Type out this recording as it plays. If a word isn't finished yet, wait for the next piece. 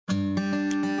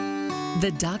The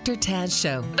Dr. Taz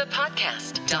Show, the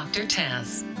podcast. Dr.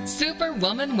 Taz,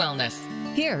 Superwoman Wellness.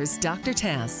 Here's Dr.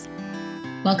 Taz.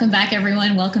 Welcome back,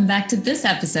 everyone. Welcome back to this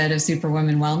episode of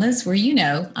Superwoman Wellness, where you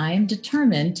know I am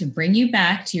determined to bring you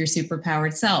back to your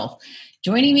superpowered self.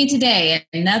 Joining me today,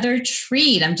 another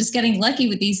treat. I'm just getting lucky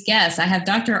with these guests. I have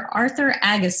Dr. Arthur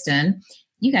Agustin.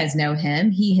 You guys know him.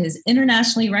 He is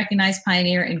internationally recognized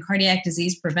pioneer in cardiac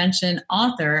disease prevention,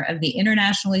 author of the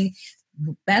internationally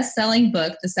best-selling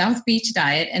book, The South Beach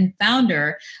Diet, and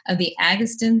founder of the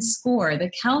Agustin Score,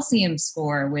 the calcium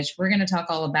score, which we're going to talk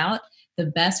all about, the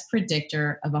best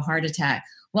predictor of a heart attack.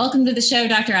 Welcome to the show,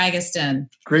 Dr. Agustin.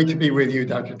 Great to be with you,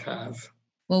 Dr. Taz.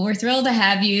 Well, we're thrilled to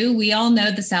have you. We all know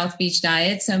the South Beach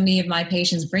Diet. So many of my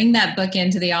patients bring that book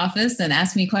into the office and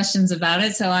ask me questions about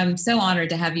it. So I'm so honored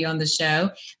to have you on the show.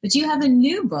 But you have a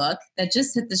new book that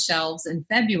just hit the shelves in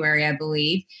February, I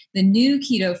believe, the new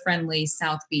keto-friendly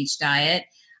South Beach Diet.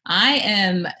 I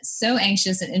am so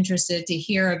anxious and interested to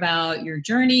hear about your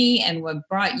journey and what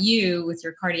brought you, with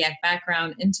your cardiac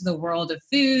background, into the world of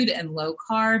food and low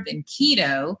carb and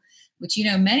keto, which, you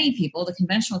know, many people, the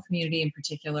conventional community in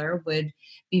particular, would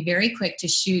be very quick to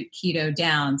shoot keto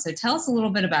down. So tell us a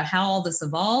little bit about how all this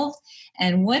evolved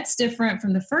and what's different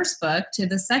from the first book to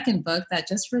the second book that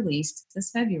just released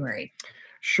this February.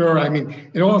 Sure. I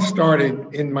mean, it all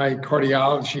started in my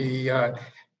cardiology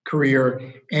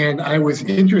career, and I was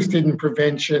interested in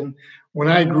prevention. When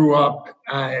I grew up,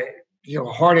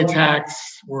 heart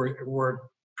attacks were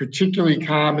particularly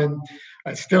common,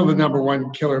 still the number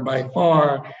one killer by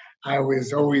far. I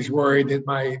was always worried that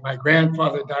my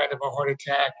grandfather died of a heart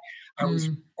attack. I was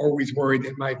always worried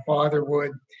that my father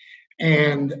would.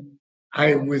 And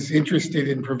I was interested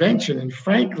in prevention. And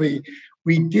frankly,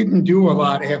 we didn't do a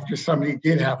lot after somebody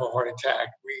did have a heart attack.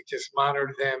 We just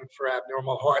monitored them for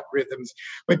abnormal heart rhythms,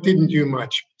 but didn't do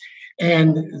much.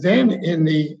 And then in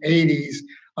the 80s,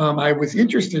 I was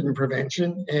interested in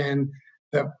prevention, and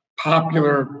the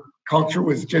popular culture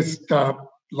was just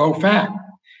low fat.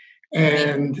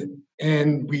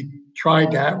 And we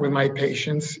tried that with my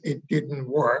patients. It didn't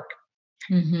work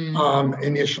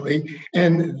initially.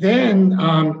 And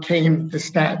then came the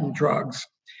statin drugs.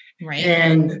 Right.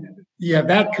 And yeah,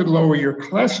 that could lower your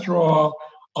cholesterol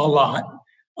a lot.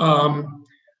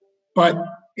 But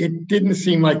it didn't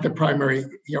seem like the primary,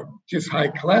 just high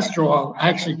cholesterol.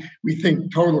 Actually, we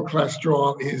think total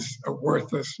cholesterol is a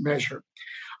worthless measure.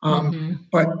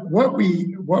 But what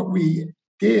we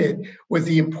did was,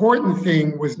 the important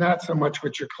thing was not so much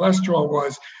what your cholesterol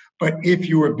was, but if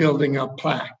you were building up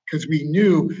plaque, because we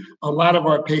knew a lot of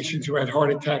our patients who had heart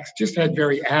attacks just had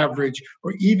very average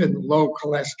or even low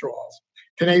cholesterols.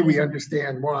 Today we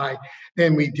understand why,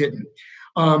 then we didn't.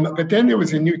 But then there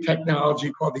was a new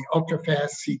technology called the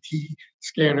ultra-fast CT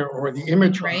scanner, or the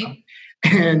Imatron. Right.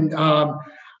 And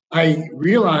I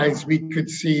realized we could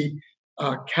see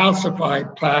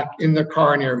calcified plaque in the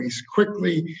coronaries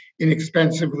quickly,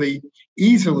 inexpensively,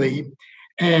 easily.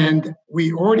 And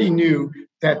we already knew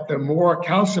that the more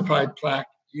calcified plaque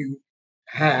you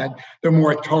had, the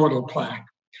more total plaque.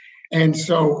 And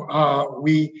so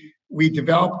we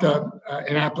developed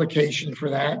an application for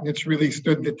that, and it's really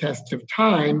stood the test of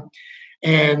time.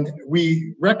 And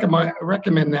we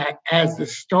recommend that as the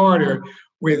starter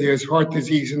where there's heart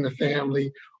disease in the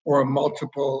family or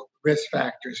multiple risk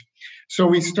factors. So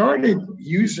we started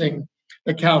using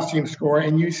the calcium score,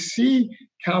 and you see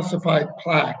calcified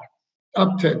plaque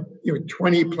up to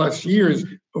 20 plus years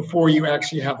before you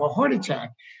actually have a heart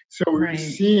attack. So we're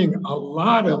seeing a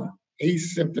lot of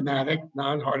asymptomatic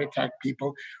non-heart attack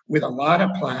people with a lot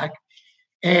of plaque,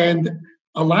 and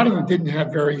a lot of them didn't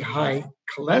have very high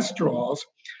cholesterols.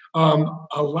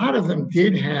 A lot of them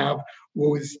did have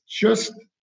what was just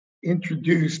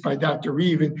introduced by Dr.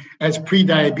 Reven as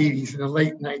prediabetes in the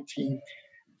late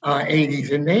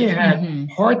 1980s. And they had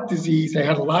heart disease, they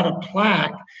had a lot of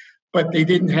plaque, but they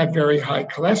didn't have very high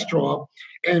cholesterol.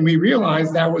 And we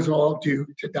realized that was all due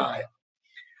to diet.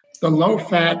 The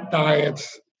low-fat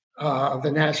diets of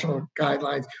the national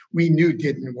guidelines, we knew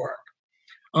didn't work.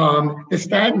 The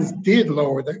statins did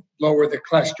lower the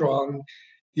cholesterol. And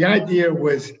the idea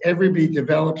was everybody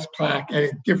develops plaque at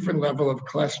a different level of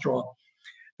cholesterol.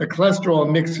 The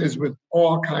cholesterol mixes with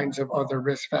all kinds of other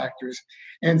risk factors.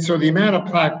 And so the amount of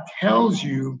plaque tells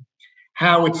you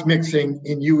how it's mixing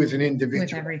in you as an individual.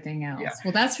 With everything else. Yeah.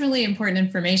 Well, that's really important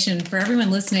information for everyone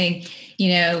listening.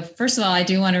 First of all, I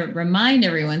do want to remind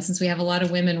everyone, since we have a lot of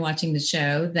women watching the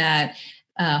show, that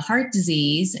heart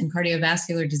disease and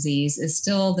cardiovascular disease is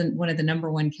still one of the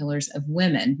number one killers of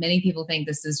women. Many people think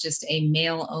this is just a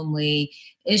male-only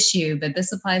issue, but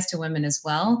this applies to women as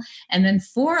well. And then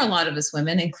for a lot of us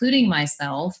women, including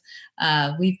myself,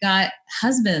 we've got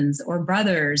husbands or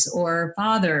brothers or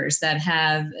fathers that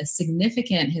have a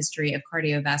significant history of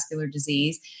cardiovascular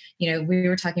disease. You know, we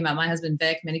were talking about my husband,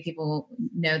 Vic. Many people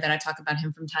know that I talk about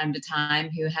him from time to time,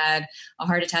 who had a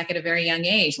heart attack at a very young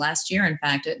age, last year, in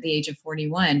fact, at the age of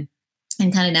 41.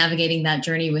 And kind of navigating that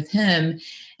journey with him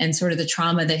and sort of the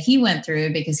trauma that he went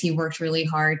through, because he worked really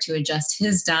hard to adjust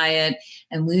his diet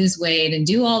and lose weight and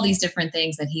do all these different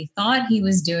things that he thought he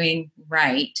was doing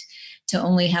right, to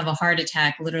only have a heart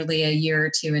attack literally a year or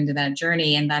two into that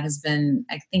journey. And that has been,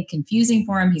 I think, confusing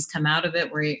for him. He's come out of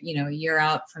it. We're, you know, a year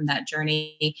out from that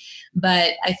journey.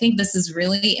 But I think this is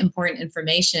really important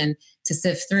information to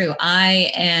sift through.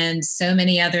 I and so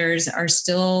many others are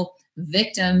still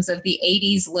victims of the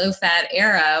 80s low-fat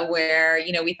era where,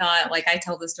 you know, we thought, like I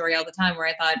tell the story all the time, where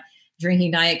I thought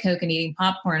drinking Diet Coke and eating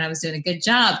popcorn, I was doing a good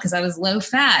job because I was low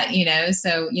fat, you know.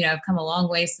 So, you know, I've come a long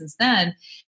way since then.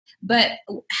 But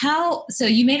so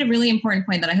you made a really important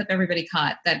point that I hope everybody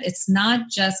caught, that it's not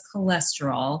just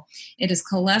cholesterol. It is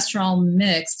cholesterol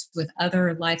mixed with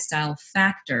other lifestyle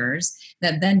factors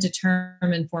that then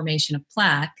determine formation of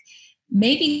plaque.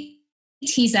 Maybe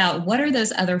tease out what are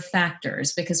those other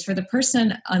factors, because for the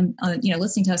person on you know,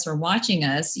 listening to us or watching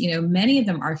us, you know, many of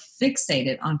them are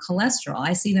fixated on cholesterol.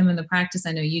 I see them in the practice.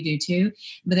 I know you do too,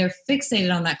 but they're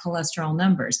fixated on that cholesterol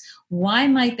numbers. Why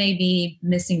might they be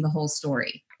missing the whole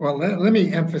story? Well, let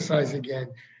me emphasize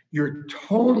again, your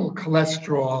total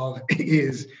cholesterol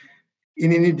is,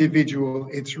 in an individual,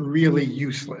 it's really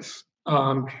useless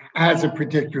as a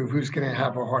predictor of who's going to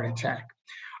have a heart attack.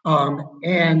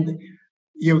 And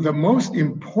you know, the most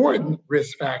important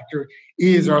risk factor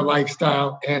is our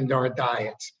lifestyle and our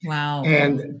diets. Wow.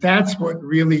 And that's what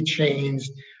really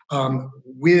changed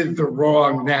with the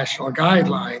wrong national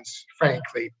guidelines,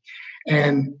 frankly,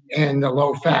 and the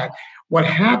low fat. What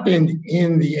happened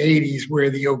in the 80s, where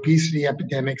the obesity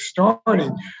epidemic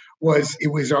started, was it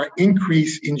was our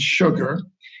increase in sugar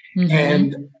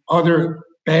and other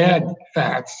bad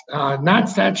fats, not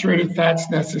saturated fats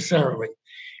necessarily.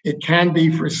 It can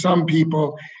be for some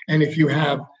people, and if you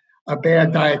have a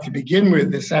bad diet to begin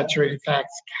with, the saturated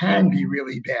fats can be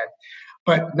really bad,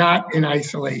 but not in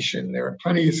isolation. There are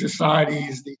plenty of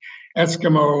societies, the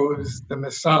Eskimos, the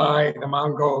Maasai, the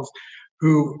Mongols,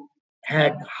 who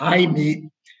had high meat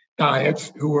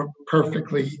diets who were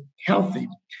perfectly healthy.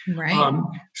 Right.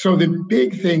 So the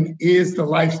big thing is the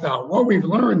lifestyle. What we've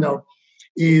learned, though,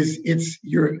 is it's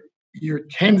your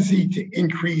tendency to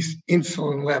increase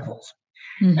insulin levels.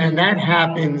 And that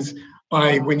happens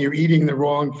by when you're eating the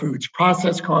wrong foods.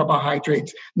 Processed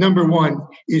carbohydrates, number one,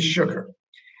 is sugar.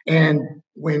 And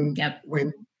when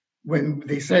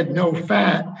they said no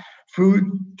fat, food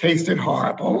tasted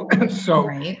horrible.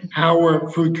 So how were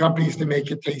food companies to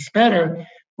make it taste better?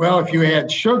 Well, if you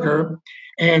add sugar,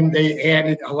 and they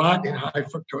added a lot in high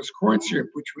fructose corn syrup,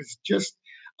 which was just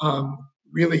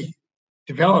really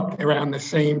developed around the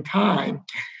same time.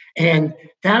 And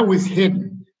that was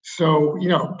hidden. So, you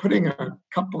know, putting a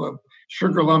couple of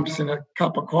sugar lumps in a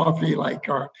cup of coffee, like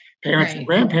our parents and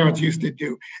grandparents used to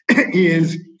do,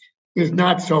 is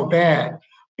not so bad.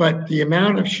 But the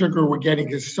amount of sugar we're getting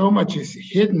is so much is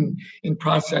hidden in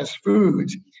processed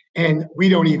foods, and we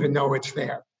don't even know it's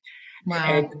there. Wow.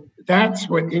 And that's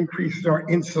what increases our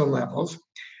insulin levels.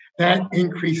 That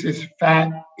increases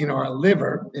fat in our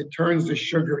liver. It turns the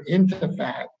sugar into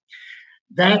fat.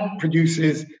 That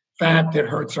produces fat that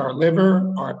hurts our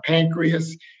liver, our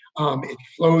pancreas. It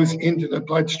flows into the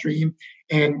bloodstream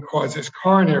and causes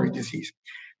coronary disease.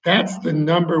 That's the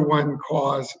number one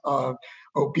cause of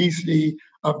obesity,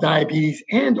 of diabetes,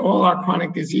 and all our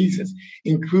chronic diseases,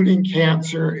 including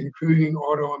cancer, including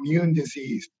autoimmune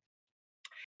disease.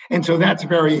 And so that's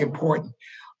very important.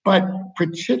 But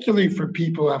particularly for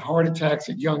people who have heart attacks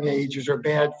at young ages or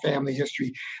bad family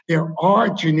history, there are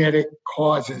genetic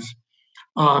causes.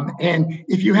 And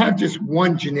if you have just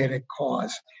one genetic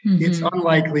cause, it's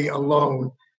unlikely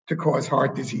alone to cause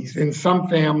heart disease. In some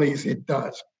families, it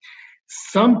does.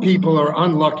 Some people are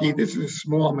unlucky, this is a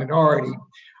small minority,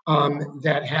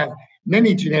 that have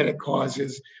many genetic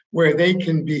causes where they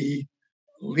can be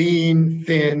lean,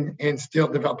 thin, and still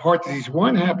develop heart disease.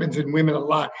 One happens in women a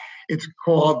lot. It's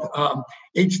called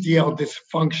HDL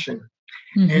dysfunction.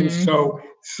 And so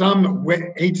some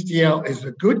HDL is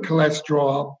a good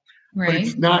cholesterol, but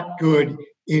it's not good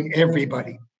in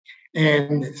everybody.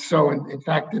 And so, in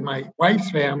fact, in my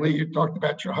wife's family, you talked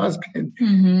about your husband,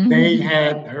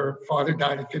 Mm-hmm. her father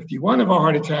died at 51 of a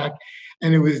heart attack,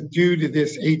 and it was due to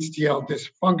this HDL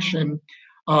dysfunction.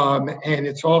 And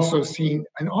it's also seen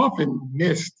and often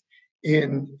missed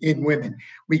in women.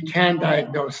 We can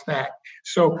diagnose that.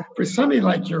 So for somebody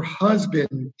like your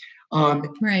husband,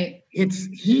 right.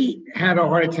 He had a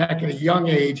heart attack at a young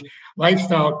age.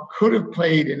 Lifestyle could have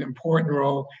played an important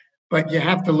role, but you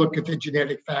have to look at the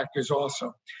genetic factors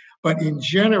also. But in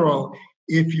general,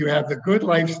 if you have the good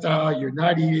lifestyle, you're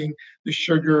not eating the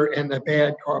sugar and the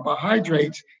bad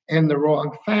carbohydrates and the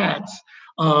wrong fats,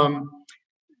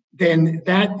 then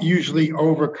that usually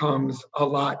overcomes a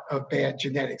lot of bad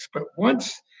genetics. But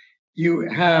once you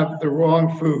have the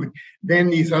wrong food, then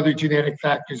these other genetic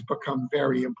factors become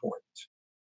very important.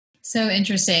 So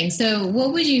interesting. So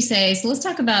what would you say? So let's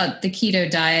talk about the keto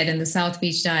diet and the South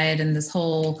Beach diet and this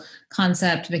whole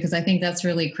concept, because I think that's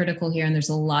really critical here. And there's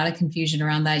a lot of confusion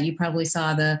around that. You probably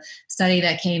saw the study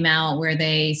that came out where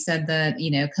they said that,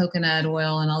 coconut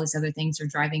oil and all these other things are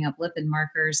driving up lipid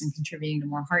markers and contributing to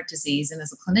more heart disease. And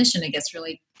as a clinician, it gets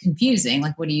really confusing.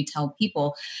 Like, what do you tell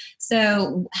people?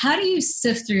 So how do you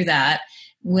sift through that?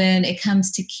 When it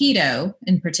comes to keto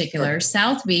in particular?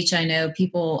 South Beach, I know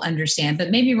people understand, but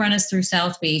maybe run us through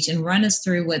South Beach and run us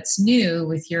through what's new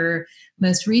with your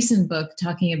most recent book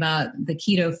talking about the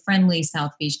keto-friendly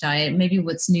South Beach diet, maybe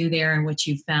what's new there and what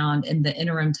you've found in the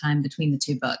interim time between the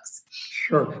two books.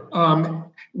 Sure.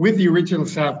 With the original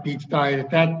South Beach diet,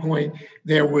 at that point,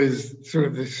 there was sort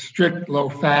of the strict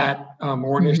low-fat,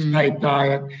 Ornish type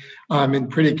diet in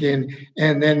Pritikin,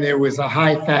 and then there was a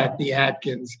high-fat, the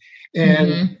Atkins.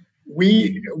 And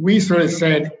we sort of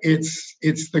said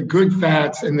it's the good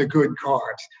fats and the good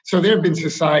carbs. So there have been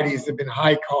societies that have been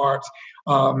high carbs.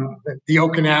 The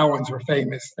Okinawans were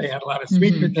famous. They had a lot of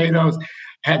sweet potatoes,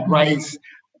 had rice,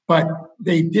 but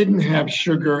they didn't have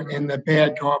sugar and the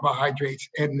bad carbohydrates,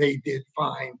 and they did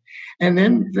fine. And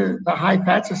then the high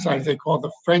fat societies, they call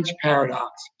the French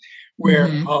paradox, where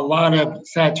a lot of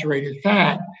saturated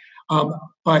fat,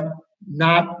 but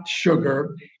not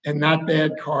sugar and not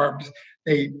bad carbs.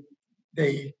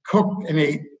 They cooked and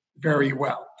ate very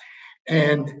well,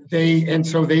 and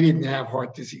so they didn't have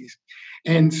heart disease.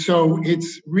 And so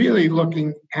it's really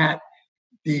looking at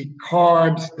the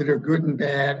carbs that are good and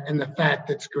bad and the fat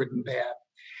that's good and bad.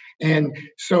 And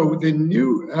so the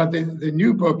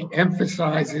new book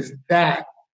emphasizes that,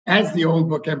 as the old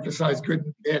book emphasized good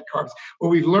and bad carbs, but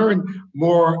we've learned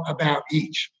more about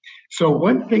each. So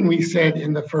one thing we said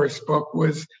in the first book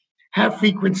was have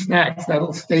frequent snacks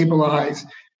that'll stabilize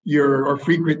or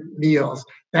frequent meals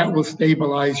that will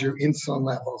stabilize your insulin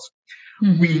levels.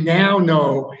 We now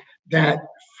know that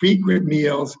frequent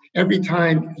meals, every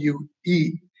time you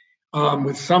eat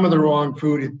with some of the wrong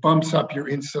food, it bumps up your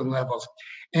insulin levels.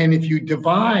 And if you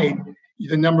divide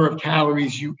the number of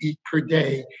calories you eat per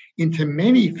day into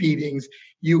many feedings,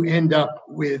 you end up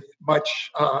with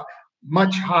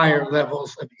much higher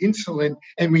levels of insulin,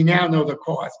 and we now know the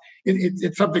cause.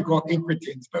 It's something called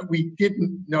incretins, but we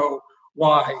didn't know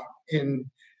why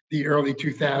in the early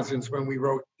 2000s when we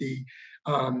wrote the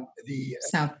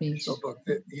South Beach book,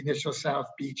 the initial South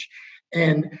Beach.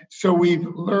 And so we've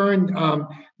learned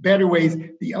better ways.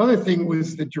 The other thing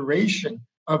was the duration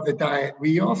of the diet.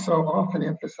 We also often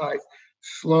emphasize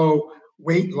slow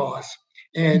weight loss.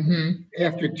 And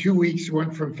after 2 weeks,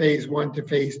 went from phase 1 to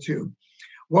phase 2.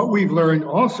 What we've learned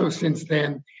also since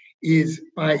then is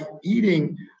by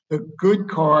eating the good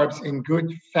carbs and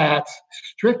good fats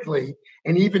strictly,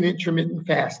 and even intermittent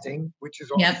fasting, which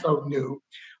is also new,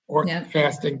 or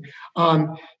fasting,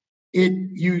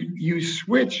 you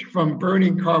switch from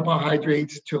burning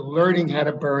carbohydrates to learning how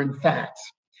to burn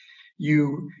fats.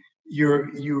 You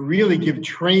really give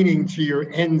training to your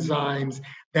enzymes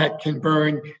that can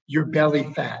burn your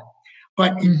belly fat.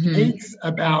 But it takes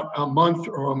about a month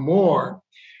or more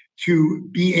to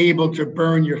be able to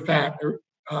burn your fat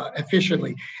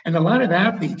efficiently. And a lot of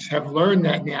athletes have learned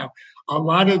that now. A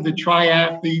lot of the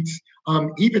triathletes,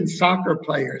 even soccer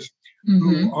players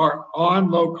who are on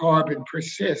low carb and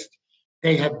persist,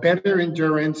 they have better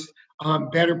endurance,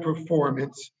 better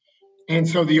performance. And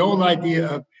so the old idea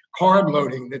of carb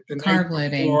loading, that the night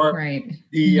before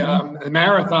the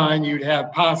marathon, you'd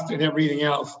have pasta and everything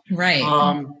else. Right.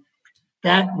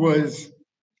 That was,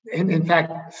 and in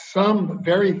fact, some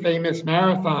very famous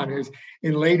marathoners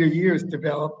in later years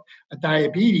developed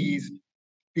diabetes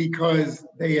because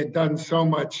they had done so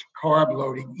much carb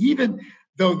loading, even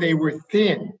though they were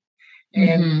thin.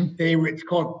 And it's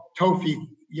called TOFI,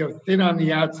 thin on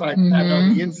the outside, fat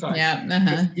on the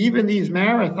inside. Even these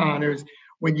marathoners,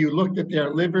 when you looked at their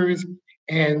livers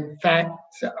and fats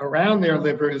around their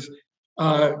livers,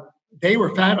 they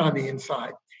were fat on the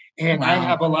inside. And I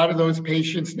have a lot of those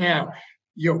patients now.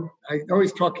 I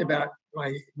always talk about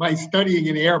my studying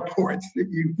in airports that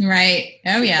you right.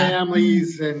 Oh yeah.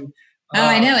 Families and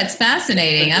I know, it's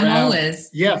fascinating. I'm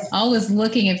always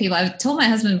looking at people. I've told my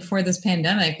husband before this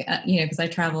pandemic, because I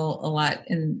travel a lot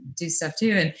and do stuff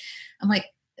too. And I'm like,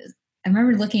 I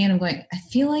remember looking at him going, I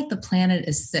feel like the planet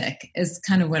is sick, is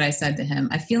kind of what I said to him.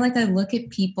 I feel like I look at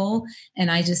people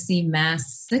and I just see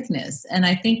mass sickness. And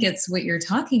I think it's what you're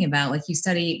talking about. Like you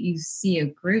see a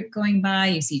group going by,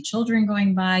 you see children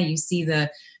going by, you see the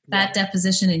fat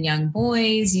deposition in young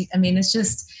boys.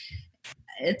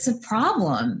 It's a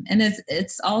problem, and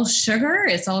it's all sugar.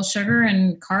 It's all sugar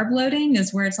and carb loading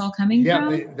is where it's all coming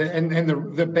from.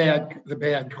 The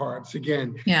bad carbs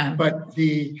again. Yeah. But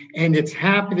and it's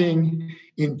happening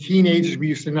in teenagers. We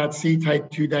used to not see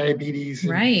type 2 diabetes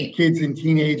in kids and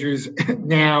teenagers.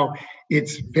 Now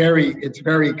it's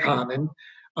very common.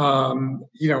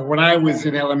 When I was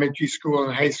in elementary school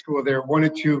and high school, there were 1 or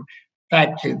 2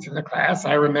 fat kids in the class.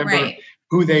 I remember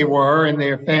who they were and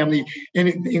their family. And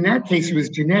in that case, it was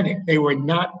genetic. They were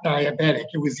not diabetic.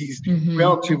 It was these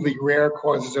relatively rare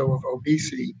causes of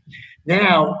obesity.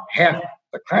 Now, half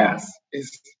the class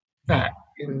is fat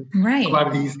in a lot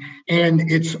of these.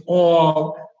 And it's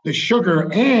all the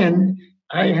sugar. And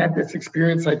I had this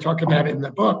experience, I talk about it in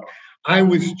the book. I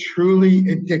was truly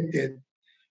addicted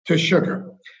to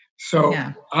sugar. So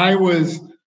I was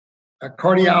a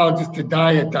cardiologist, a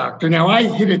diet doctor. Now I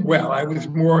hit it well. It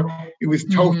was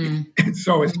token.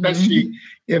 So especially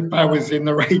if I was in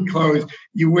the right clothes,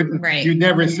 you'd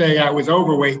never say I was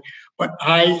overweight, but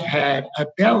I had a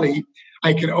belly.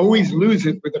 I could always lose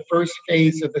it with the first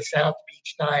phase of the South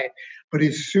Beach diet. But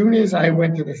as soon as I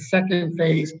went to the second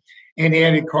phase and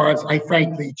added carbs, I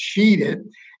frankly cheated.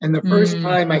 And the first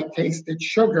time I tasted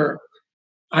sugar,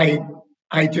 I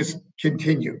just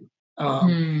continued.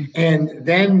 And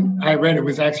then I read, it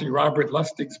was actually Robert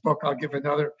Lustig's book. I'll give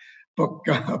another book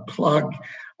plug,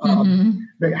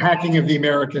 The Hacking of the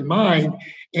American Mind.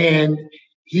 And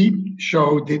he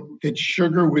showed that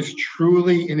sugar was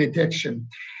truly an addiction.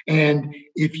 And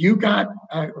if you got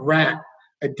a rat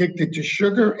addicted to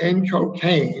sugar and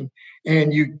cocaine,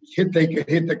 and they could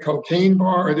hit the cocaine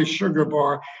bar or the sugar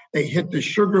bar, they hit the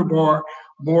sugar bar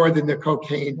more than the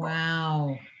cocaine bar.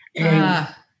 Wow. And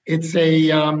it's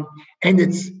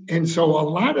and so a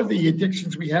lot of the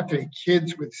addictions we have to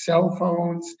kids with cell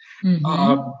phones,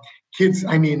 kids,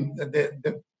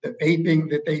 the vaping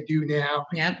that they do now,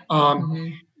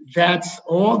 that's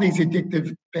all these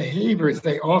addictive behaviors.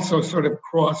 They also sort of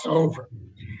cross over.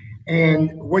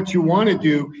 And what you want to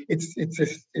do,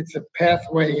 it's a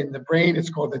pathway in the brain. It's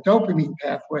called the dopamine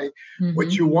pathway.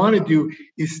 What you want to do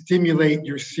is stimulate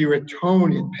your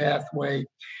serotonin pathway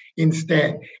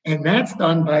instead. And that's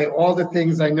done by all the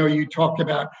things I know you talk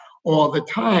about all the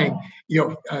time,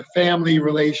 family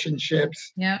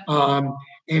relationships,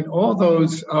 and all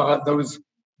those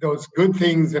good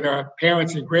things that our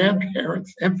parents and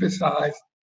grandparents emphasize,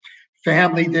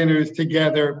 family dinners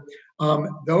together,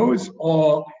 those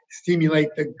all stimulate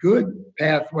the good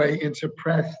pathway and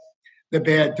suppress the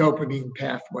bad dopamine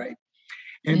pathway.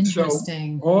 And so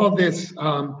all this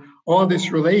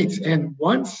relates. And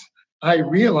once I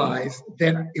realized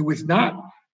that it was not,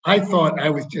 I thought I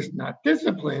was just not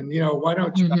disciplined. Why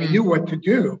don't you? I knew what to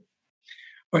do.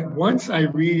 But once I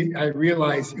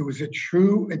realized it was a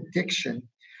true addiction,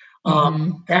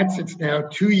 it's now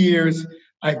 2 years.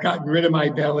 I've gotten rid of my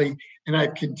belly and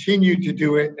I've continued to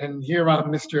do it. And here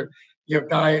I'm Mr.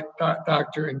 Diet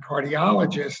doctor and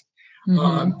cardiologist.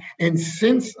 And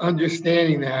since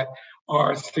understanding that,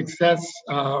 our success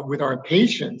with our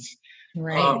patients,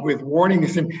 with warning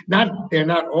this, and they're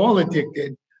not all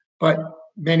addicted, but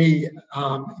many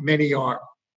are.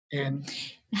 And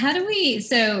how do we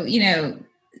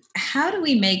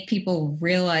make people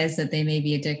realize that they may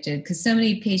be addicted? Because so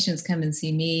many patients come and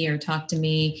see me or talk to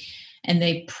me, and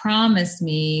they promise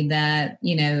me that,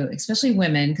 especially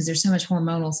women, because there's so much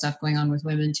hormonal stuff going on with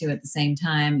women too at the same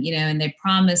time, and they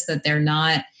promise that they're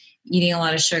not eating a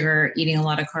lot of sugar, eating a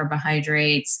lot of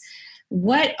carbohydrates.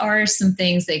 What are some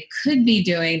things they could be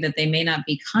doing that they may not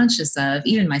be conscious of,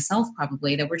 even myself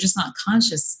probably, that we're just not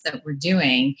conscious that we're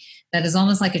doing, that is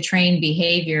almost like a trained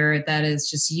behavior that is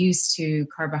just used to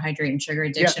carbohydrate and sugar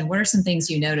addiction? What are some things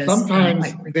you notice?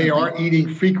 Sometimes they are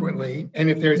eating frequently, and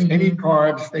if there's any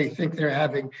carbs, they think they're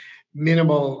having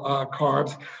minimal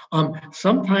carbs.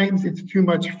 Sometimes it's too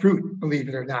much fruit, believe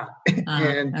it or not.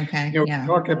 And we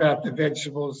talk about the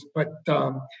vegetables, but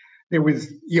there was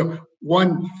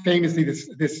one famously,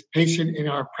 this patient in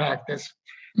our practice,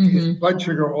 his blood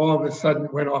sugar all of a sudden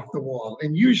went off the wall.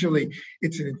 And usually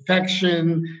it's an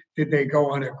infection. Did they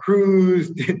go on a cruise?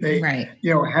 Did they,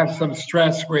 have some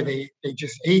stress where they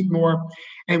just ate more?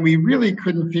 And we really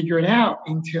couldn't figure it out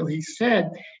until he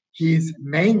said his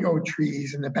mango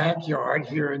trees in the backyard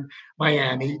here in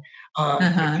Miami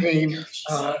became,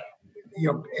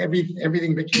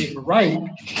 everything became ripe,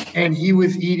 and he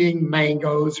was eating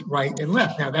mangoes right and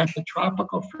left. Now, that's a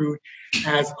tropical fruit,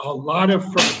 has a lot of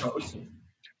fructose,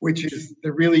 which is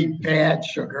the really bad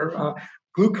sugar.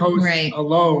 Glucose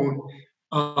alone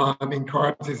in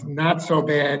carbs is not so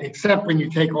bad, except when you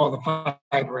take all the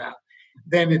fiber out.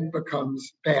 Then it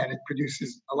becomes bad. It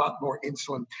produces a lot more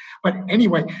insulin. But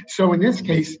anyway, so in this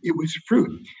case, it was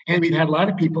fruit. And we've had a lot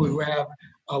of people who have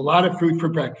a lot of fruit for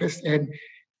breakfast. And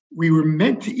we were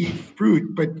meant to eat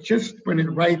fruit, but just when it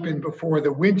ripened before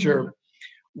the winter,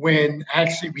 when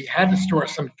actually we had to store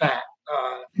some fat.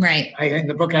 In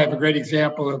the book, I have a great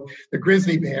example of the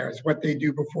grizzly bears, what they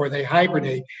do before they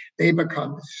hibernate. They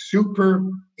become super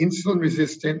insulin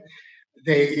resistant.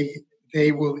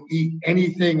 They will eat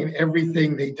anything and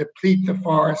everything. They deplete the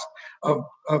forest of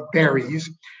berries.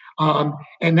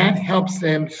 And that helps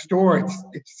them store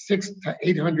it's 600 to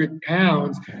 800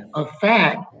 pounds of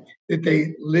fat that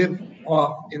they live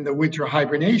off in the winter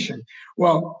hibernation.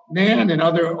 Well, man and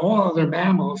all other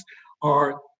mammals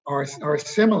are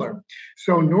similar.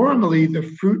 So normally the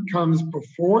fruit comes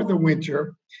before the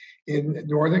winter in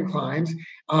northern climes,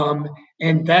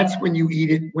 and that's when you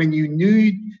eat it when you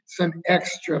need some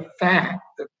extra fat.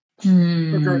 The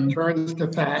sugar turns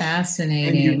to fat. Fascinating.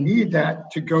 And you need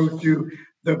that to go through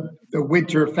the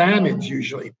winter famines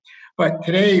usually. But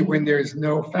today, when there's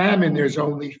no famine, there's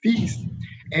only feast.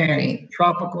 And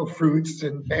tropical fruits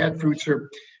and bad fruits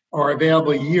are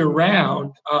available year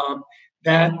round.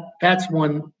 That's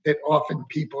one that often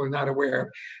people are not aware of.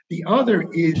 The other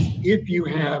is if you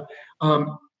have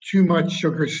too much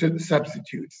sugar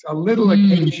substitutes. A little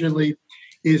occasionally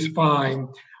is fine,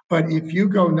 but if you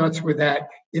go nuts with that,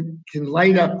 it can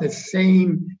light up the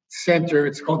same center.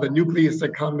 It's called the nucleus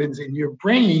accumbens in your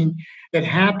brain. That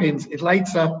happens. It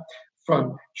lights up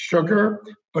from sugar,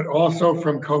 but also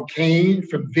from cocaine,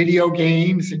 from video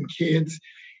games in kids.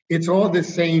 It's all the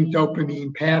same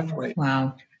dopamine pathway.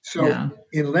 Wow. So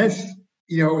unless,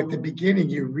 at the beginning,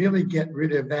 you really get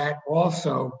rid of that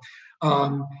also,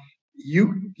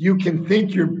 you can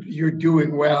think you're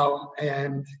doing well,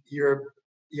 and you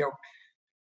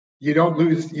don't do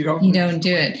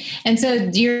it. And so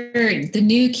the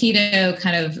new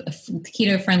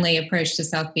keto friendly approach to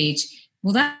South Beach,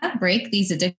 will that break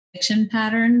these addiction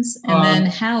patterns? And then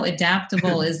how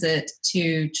adaptable is it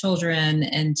to children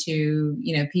and to,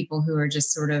 people who are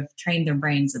just sort of trained their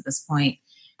brains at this point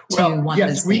to want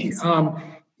those things?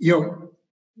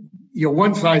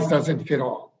 One size doesn't fit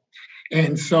all.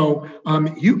 And so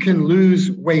you can lose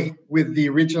weight with the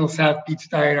original South Beach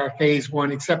diet, our phase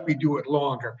 1, except we do it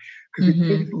longer because it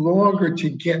takes longer to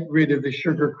get rid of the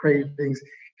sugar cravings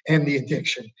and the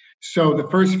addiction. So the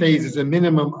first phase is a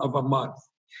minimum of a month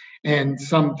and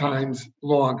sometimes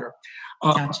longer.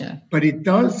 Gotcha. But it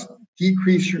does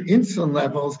decrease your insulin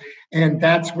levels, and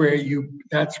that's where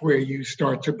you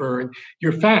start to burn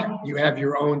your fat. You have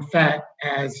your own fat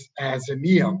as a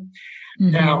meal.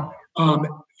 Now,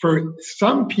 for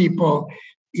some people,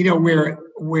 where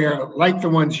like the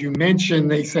ones you mentioned,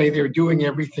 they say they're doing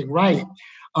everything right.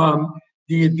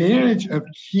 The advantage of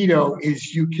keto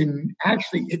is you can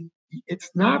actually, it's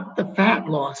not the fat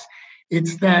loss.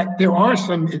 It's that there are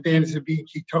some advantages of being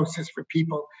ketosis for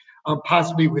people,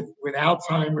 possibly with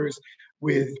Alzheimer's,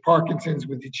 with Parkinson's,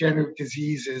 with degenerative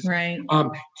diseases. Right.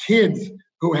 Kids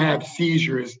who have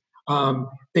seizures,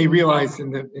 they realized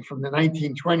from the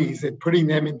 1920s that putting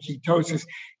them in ketosis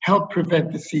helped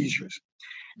prevent the seizures.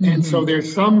 And so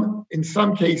there's in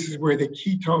some cases where the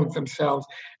ketones themselves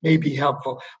may be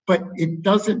helpful, but it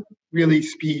doesn't really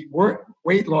speed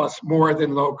weight loss more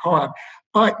than low carb,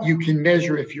 but you can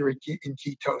measure if you're in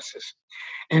ketosis.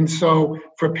 And so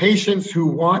for patients who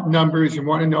want numbers and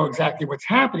want to know exactly what's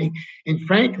happening, and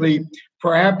frankly,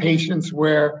 for our patients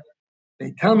where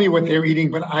they tell me what they're eating,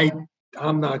 but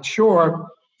I'm not sure,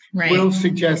 we'll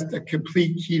suggest a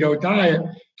complete keto diet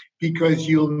because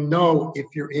you'll know if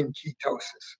you're in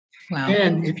ketosis. Wow.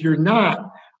 And if you're not,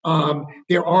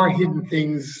 there are hidden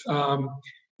things,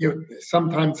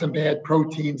 sometimes some bad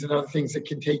proteins and other things that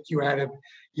can take you out of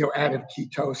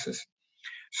ketosis.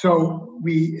 So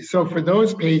for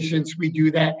those patients, we do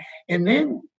that. And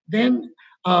then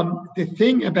the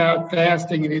thing about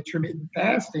fasting and intermittent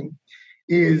fasting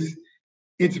is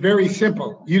it's very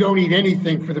simple. You don't eat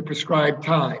anything for the prescribed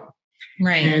time.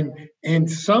 Right. And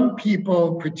some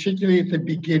people, particularly at the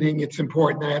beginning, it's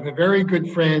important. I have a very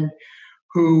good friend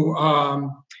who,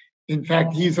 in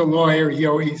fact, he's a lawyer.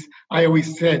 I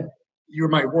always said, "You're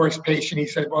my worst patient." He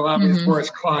said, "Well, I'm his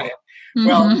worst client."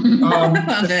 Well,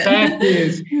 the fact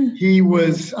is,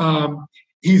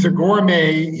 he's a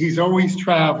gourmet. He's always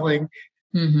traveling.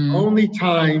 Only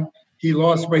time he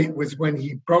lost weight was when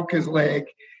he broke his leg,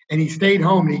 and he stayed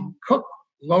home. And he cooked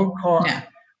low carb,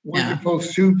 wonderful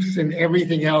soups and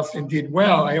everything else, and did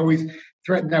well. I always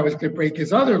threatened I was going to break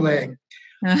his other leg.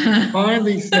 He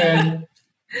finally said,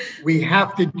 "We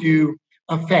have to do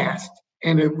a fast,"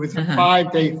 and it was a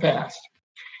 5-day fast.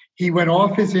 He went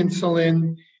off his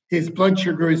insulin. His blood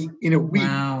sugars in a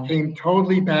week came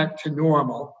totally back to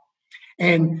normal.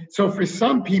 And so for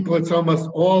some people, it's almost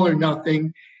all or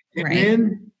nothing. And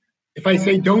then if I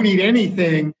say don't eat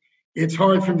anything, it's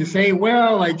hard for them to say,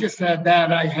 "Well, I just had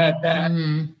that, I had that,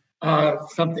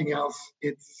 something else."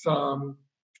 It's, And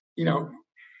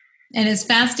is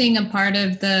fasting a part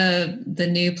of the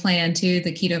new plan too,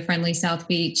 the keto-friendly South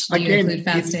Beach? Do you include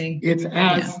fasting? It's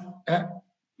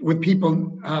with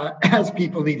people as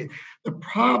people need it. The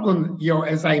problem,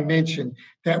 as I mentioned,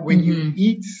 that when you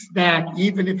eat snack,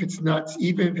 even if it's nuts,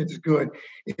 even if it's good,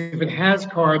 if it has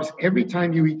carbs, every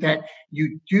time you eat that,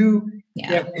 you do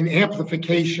get an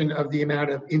amplification of the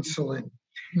amount of insulin.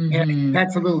 And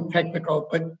that's a little technical,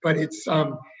 but it's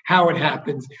how it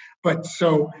happens. But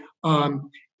so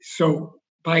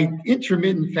by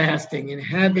intermittent fasting and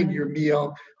having your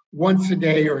meal once a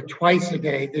day or twice a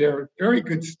day, there are very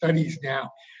good studies now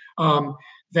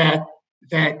that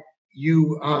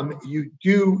you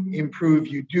do improve,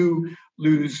 you do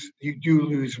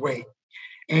lose weight.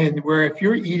 And where if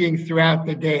you're eating throughout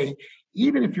the day,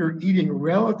 even if you're eating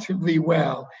relatively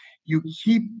well, you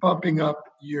keep bumping up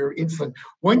your insulin.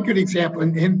 One good example,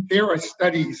 and there are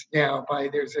studies now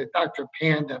there's a Dr.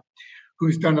 Panda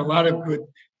who's done a lot of good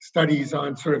studies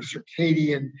on sort of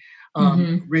circadian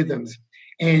rhythms.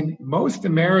 And most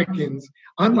Americans,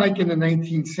 unlike in the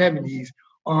 1970s,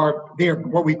 they're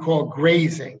what we call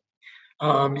grazing,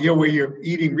 where you're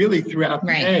eating really throughout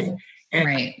the day. And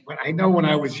I know when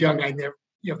I was young, I never,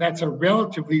 that's a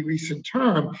relatively recent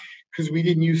term because we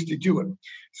didn't used to do it.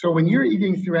 So when you're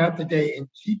eating throughout the day and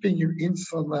keeping your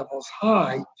insulin levels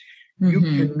high, you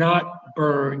cannot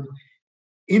burn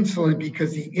insulin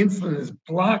because the insulin is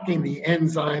blocking the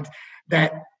enzymes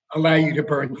that allow you to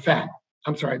burn fat.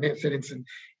 I'm sorry, I said insulin.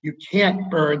 You can't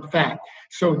burn fat.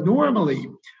 So normally,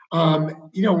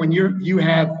 when you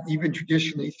have even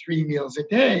traditionally 3 meals a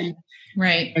day,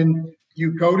 and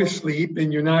you go to sleep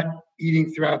and you're not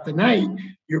eating throughout the night,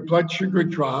 your blood sugar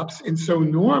drops. And so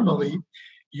normally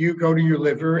you go to your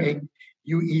liver and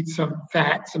you eat some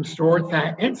fat, some stored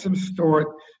fat, and some stored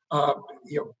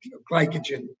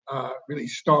glycogen, really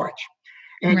starch.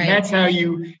 And that's how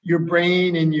your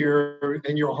brain and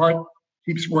your heart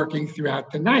keeps working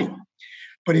throughout the night.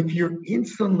 But if your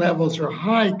insulin levels are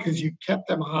high because you kept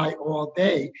them high all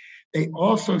day, they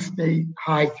also stay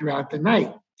high throughout the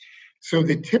night. So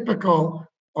the typical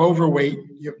overweight,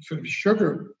 sort of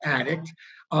sugar addict,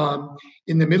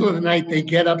 in the middle of the night, they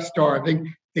get up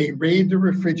starving, they raid the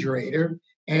refrigerator,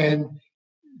 and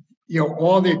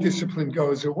all their discipline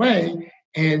goes away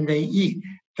and they eat.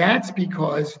 That's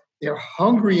because they're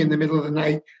hungry in the middle of the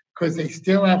night because they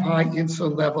still have high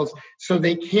insulin levels, so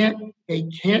they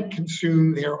can't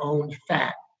consume their own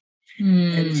fat.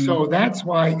 And so that's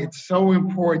why it's so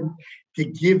important to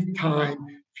give time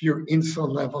for your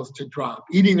insulin levels to drop.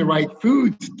 Eating the right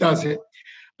foods does it,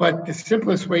 but the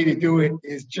simplest way to do it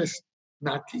is just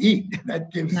not to eat.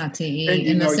 Not to eat.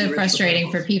 And that's so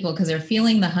frustrating for people because they're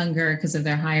feeling the hunger because of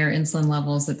their higher insulin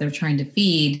levels that they're trying to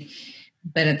feed,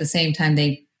 but at the same time,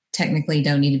 they technically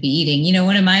don't need to be eating.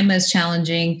 One of my most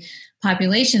challenging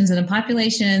populations, and a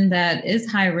population that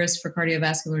is high risk for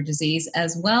cardiovascular disease,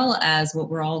 as well as what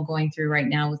we're all going through right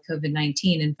now with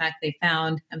COVID-19. In fact, they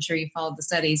found, I'm sure you followed the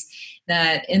studies,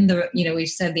 that in the, we've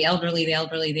said the elderly,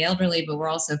 but we're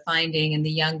also finding in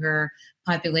the younger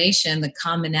population, the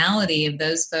commonality of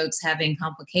those folks having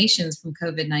complications from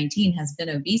COVID-19 has been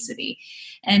obesity.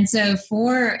 And so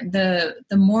for the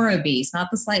more obese, not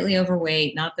the slightly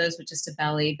overweight, not those with just a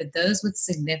belly, but those with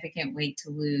significant weight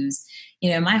to lose,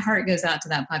 my heart goes out to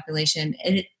that population.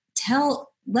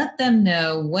 Let them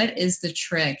know what is the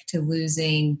trick to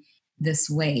losing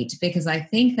this weight, because I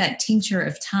think that tincture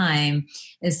of time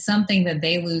is something that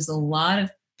they lose a lot of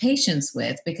patients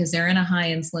with because they're in a high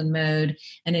insulin mode,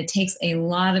 and it takes a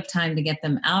lot of time to get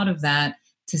them out of that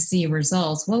to see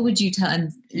results, what would you tell?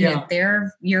 And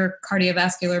they're your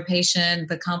cardiovascular patient,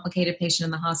 the complicated patient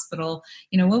in the hospital.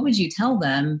 What would you tell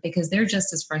them? Because they're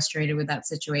just as frustrated with that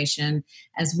situation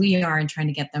as we are in trying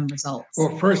to get them results.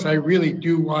 Well, first, I really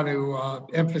do want to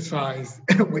emphasize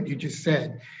what you just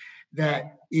said,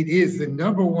 that it is the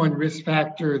number one risk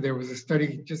factor. There was a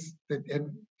study just that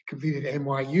completed at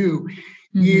NYU,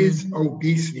 is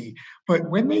obesity. But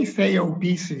when they say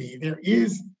obesity, there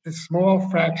is the small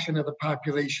fraction of the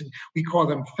population, we call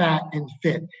them fat and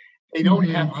fit. They don't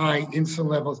have high insulin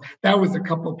levels. That was a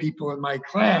couple of people in my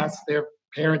class. Their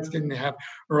parents didn't have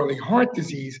early heart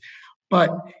disease, but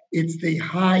it's the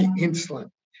high insulin.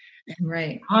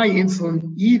 Right. High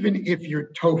insulin, even if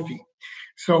you're TOFI.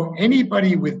 So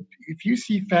anybody if you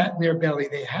see fat in their belly,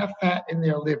 they have fat in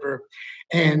their liver,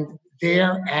 and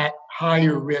they're at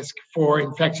higher risk for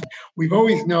infection. We've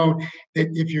always known that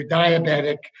if you're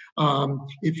diabetic,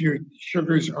 if your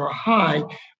sugars are high,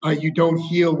 you don't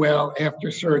heal well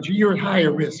after surgery. You're at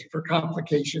higher risk for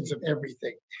complications of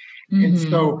everything. And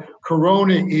so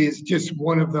Corona is just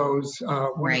one of those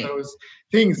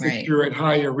things that you're at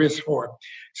higher risk for.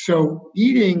 So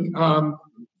eating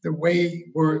the way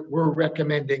we're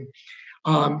recommending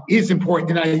is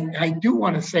important. And I do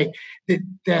want to say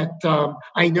that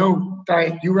I know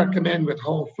diet you recommend with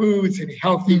whole foods and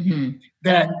healthy,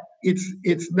 that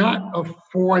it's not a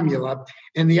formula.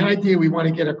 And the idea we want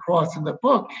to get across in the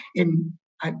book,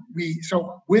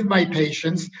 so with my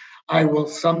patients, I will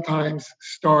sometimes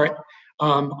start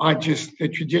on just the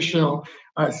traditional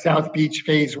South Beach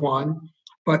phase 1,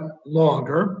 but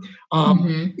longer.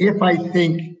 If I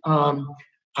think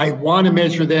I want to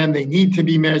measure them, they need to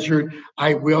be measured,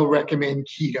 I will recommend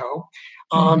keto.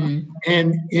 And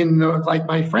like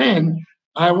my friend,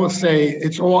 I will say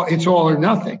it's all or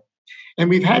nothing. And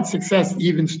we've had success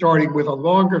even starting with a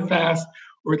longer fast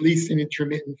or at least an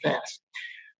intermittent fast.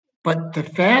 But the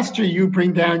faster you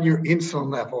bring down your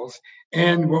insulin levels,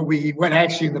 and what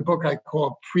actually in the book I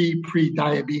call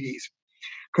pre-diabetes,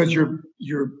 because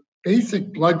your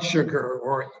basic blood sugar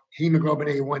or hemoglobin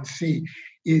A1C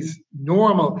is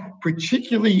normal,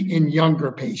 particularly in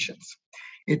younger patients.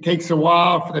 It takes a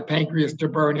while for the pancreas to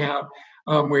burn out,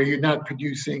 where you're not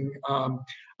producing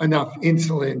enough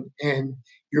insulin and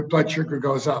your blood sugar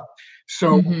goes up.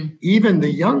 So even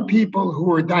the young people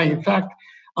who are dying, in fact,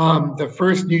 the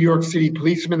first New York City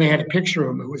policeman, they had a picture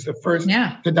of him, who was the first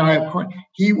to die of corona.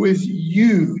 He was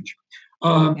huge.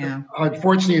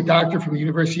 Unfortunately, a doctor from the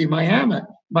University of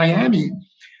Miami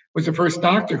was the first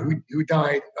doctor who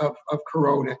died of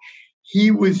corona.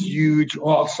 He was huge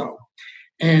also.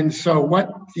 And so what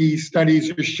these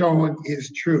studies are showing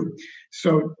is true.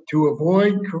 So to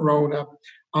avoid corona,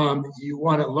 you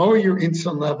want to lower your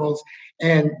insulin levels,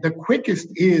 and the quickest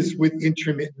is with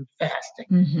intermittent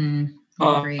fasting.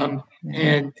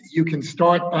 And you can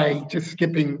start by just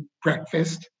skipping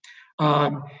breakfast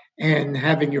and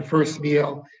having your first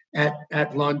meal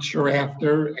at lunch or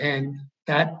after, and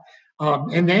that,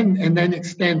 and then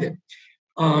extend it.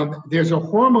 There's a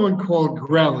hormone called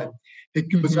ghrelin that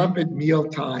goes up at meal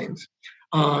times.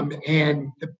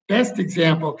 And the best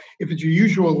example, if it's your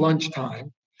usual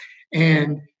lunchtime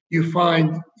and you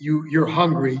find you're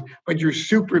hungry, but you're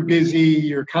super busy,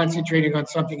 you're concentrating on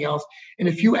something else, and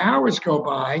a few hours go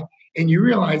by and you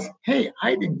realize, hey,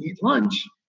 I didn't eat lunch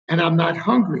and I'm not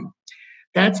hungry.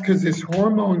 That's because this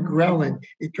hormone ghrelin,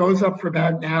 it goes up for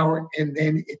about an hour and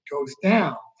then it goes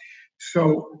down.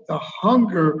 So the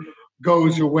hunger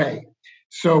goes away.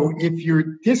 So if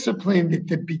you're disciplined at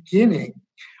the beginning,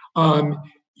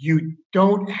 you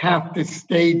don't have to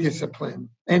stay disciplined.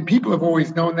 And people have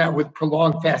always known that with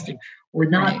prolonged fasting. We're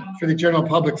not, for the general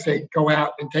public's sake, go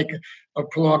out and take a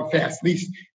prolonged fast. At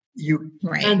least you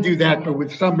can do that, but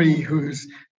with somebody who's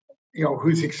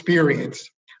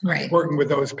experienced working with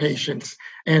those patients.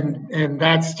 And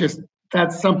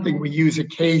that's something we use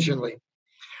occasionally.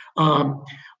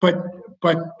 But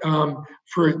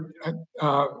for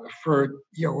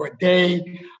a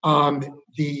day,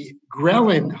 the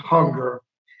ghrelin hunger,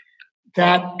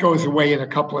 that goes away in a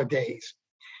couple of days.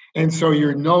 And so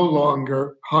you're no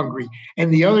longer hungry.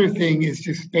 And the other thing is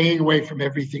just staying away from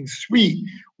everything sweet,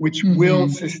 which will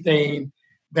sustain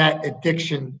that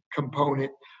addiction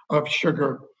component of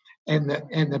sugar and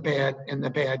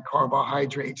the bad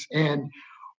carbohydrates. And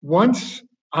once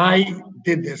I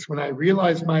did this, when I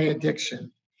realized my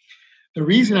addiction, the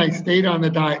reason I stayed on the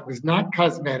diet was not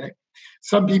cosmetic.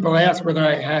 Some people ask whether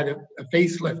I had a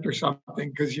facelift or something,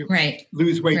 because you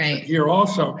lose weight here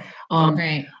also.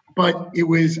 But it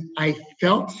was, I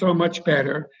felt so much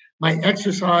better. My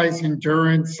exercise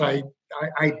endurance, I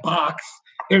box.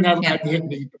 They're not allowed to hit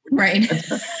me.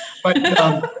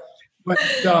 but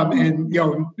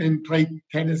and play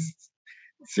tennis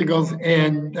singles,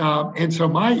 and so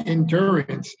my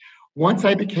endurance, once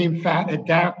I became fat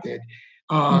adapted,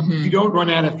 you don't run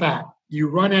out of fat. You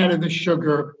run out of the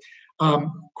sugar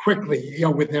quickly.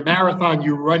 With a marathon,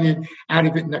 you run out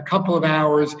of it in a couple of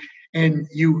hours, and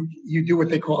you do what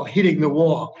they call hitting the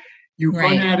wall. You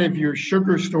run out of your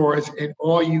sugar stores, and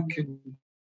all you can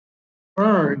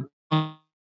burn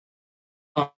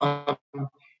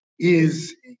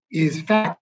is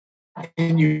fat,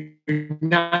 and you're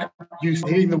not used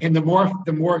to hitting them. And the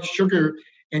more sugar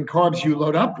and carbs you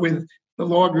load up with, the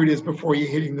longer it is before you're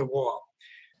hitting the wall.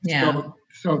 Yeah.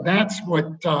 So that's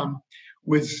what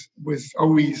was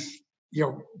always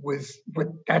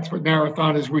that's what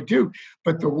marathoners would do.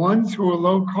 But the ones who are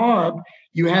low carb,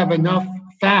 you have enough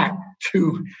fat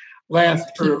to last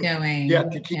keep going.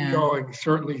 To keep going,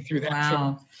 certainly through that.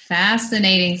 Wow.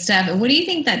 Fascinating stuff. And what do you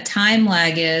think that time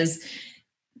lag is?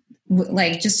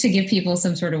 Like, just to give people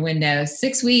some sort of window,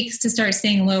 6 weeks to start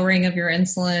seeing lowering of your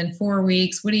insulin, 4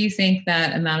 weeks. What do you think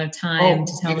that amount of time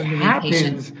to tell them to be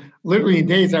patient? Literally in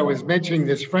days. I was mentioning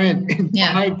this friend in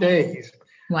 5 days.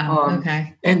 Wow.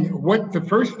 Okay. And what the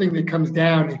first thing that comes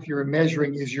down if you're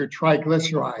measuring is your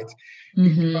triglycerides,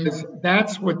 because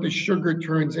that's what the sugar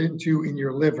turns into in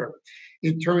your liver.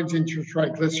 It turns into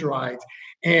triglycerides.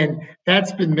 And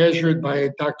that's been measured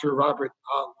by Dr. Robert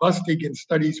Lustig in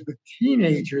studies with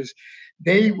teenagers.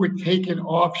 They were taken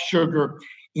off sugar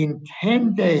in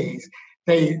 10 days.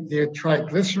 Their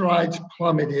triglycerides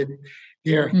plummeted.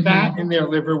 Their fat in their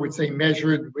liver, which they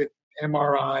measured with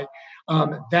MRI,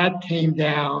 that came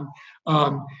down.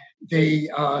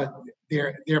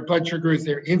 Their blood sugars,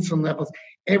 their insulin levels,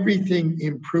 everything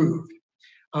improved.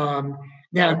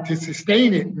 Now, to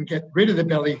sustain it and get rid of the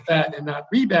belly fat and not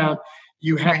rebound,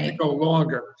 you have to go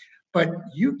longer. But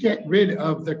you get rid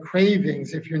of the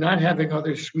cravings if you're not having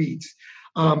other sweets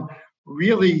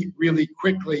really, really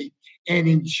quickly. And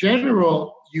in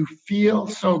general, you feel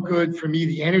so good. For me,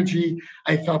 the energy,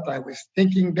 I felt I was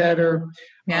thinking better.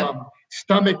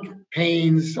 Stomach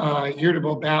pains,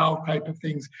 irritable bowel type of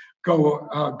things go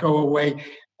away.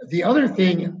 The other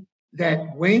thing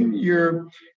that when you're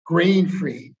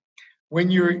grain-free, when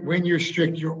you're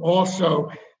strict, you're also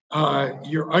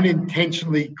you're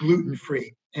unintentionally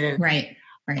gluten-free. And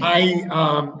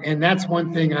and that's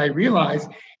one thing I realized.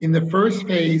 In the first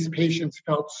phase, patients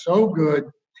felt so good,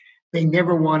 they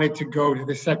never wanted to go to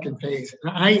the second phase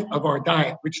of our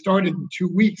diet, which started in 2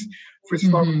 weeks for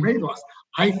slow weight loss.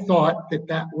 I thought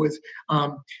that was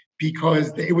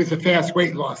because it was a fast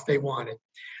weight loss they wanted.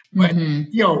 But,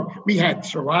 we had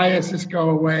psoriasis go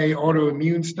away,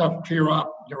 autoimmune stuff clear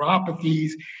up,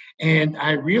 neuropathies. And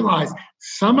I realized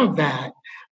some of that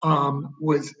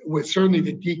was certainly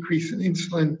the decrease in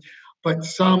insulin, but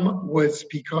some was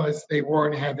because they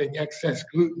weren't having excess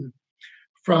gluten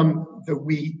from the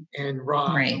wheat and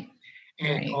rye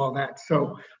and all that.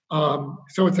 So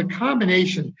it's a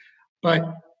combination, but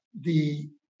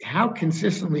how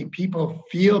consistently people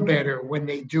feel better when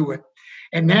they do it.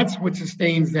 And that's what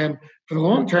sustains them for the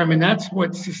long term. And that's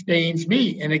what sustains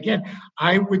me. And again,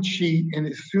 I would cheat. And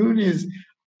as soon as,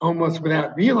 almost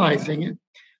without realizing it,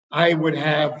 I would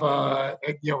have a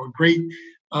great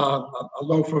a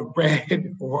loaf of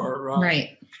bread or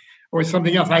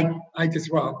something else.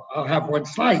 I'll have one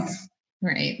slice.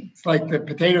 It's like the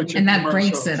potato chip. And that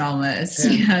breaks it almost.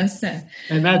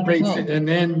 And that breaks it. And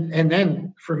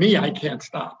then for me, I can't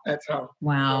stop. That's how.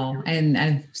 Wow. And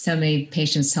I've so many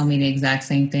patients tell me the exact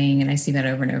same thing. And I see that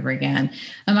over and over again.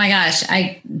 Oh my gosh.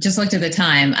 I just looked at the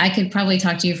time. I could probably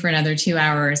talk to you for another 2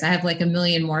 hours. I have like a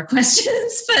million more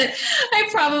questions, but I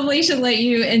probably should let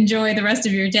you enjoy the rest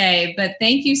of your day. But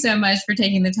thank you so much for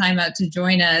taking the time out to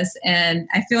join us. And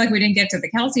I feel like we didn't get to the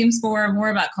calcium score, more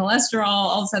about cholesterol,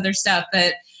 all this other stuff.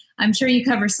 But I'm sure you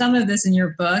cover some of this in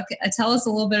your book. Tell us a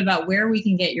little bit about where we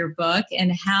can get your book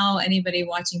and how anybody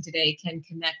watching today can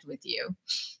connect with you.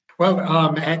 Well,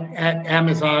 at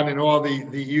Amazon and all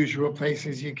the usual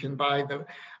places you can buy the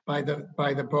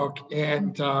book,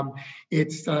 and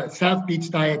it's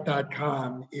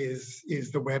southbeachdiet.com is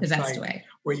the website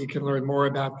where you can learn more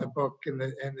about the book and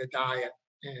the diet.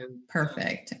 And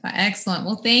perfect, excellent.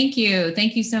 Well, thank you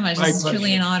so much. This is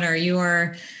truly an honor. You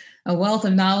are a wealth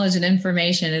of knowledge and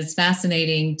information. It's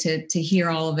fascinating to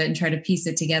hear all of it and try to piece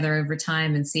it together over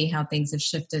time and see how things have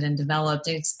shifted and developed,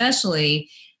 and especially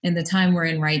in the time we're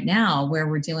in right now, where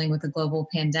we're dealing with a global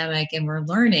pandemic and we're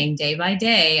learning day by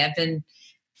day. I've been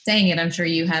saying it, I'm sure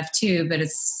you have too, but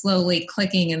it's slowly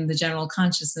clicking in the general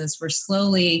consciousness. We're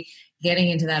slowly getting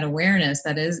into that awareness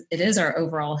that it is our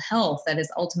overall health that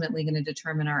is ultimately going to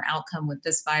determine our outcome with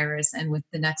this virus and with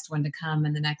the next one to come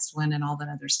and the next one and all that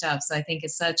other stuff. So I think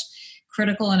it's such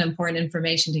critical and important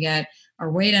information to get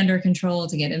our weight under control,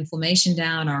 to get inflammation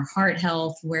down, our heart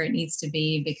health where it needs to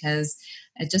be, because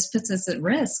it just puts us at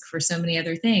risk for so many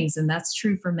other things. And that's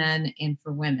true for men and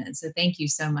for women. So thank you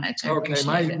so much. Okay,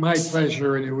 my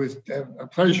pleasure. And it was a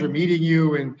pleasure meeting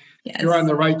you. And yes. You're on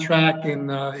the right track, and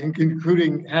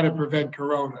including how to prevent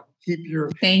corona. Keep your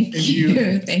thank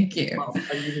you well,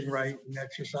 by eating right and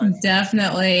exercising.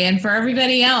 Definitely. And for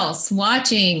everybody else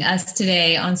watching us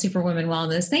today on Superwoman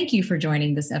Wellness, thank you for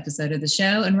joining this episode of the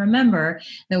show. And remember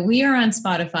that we are on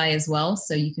Spotify as well,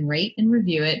 so you can rate and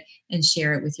review it and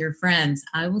share it with your friends.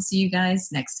 I will see you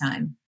guys next time.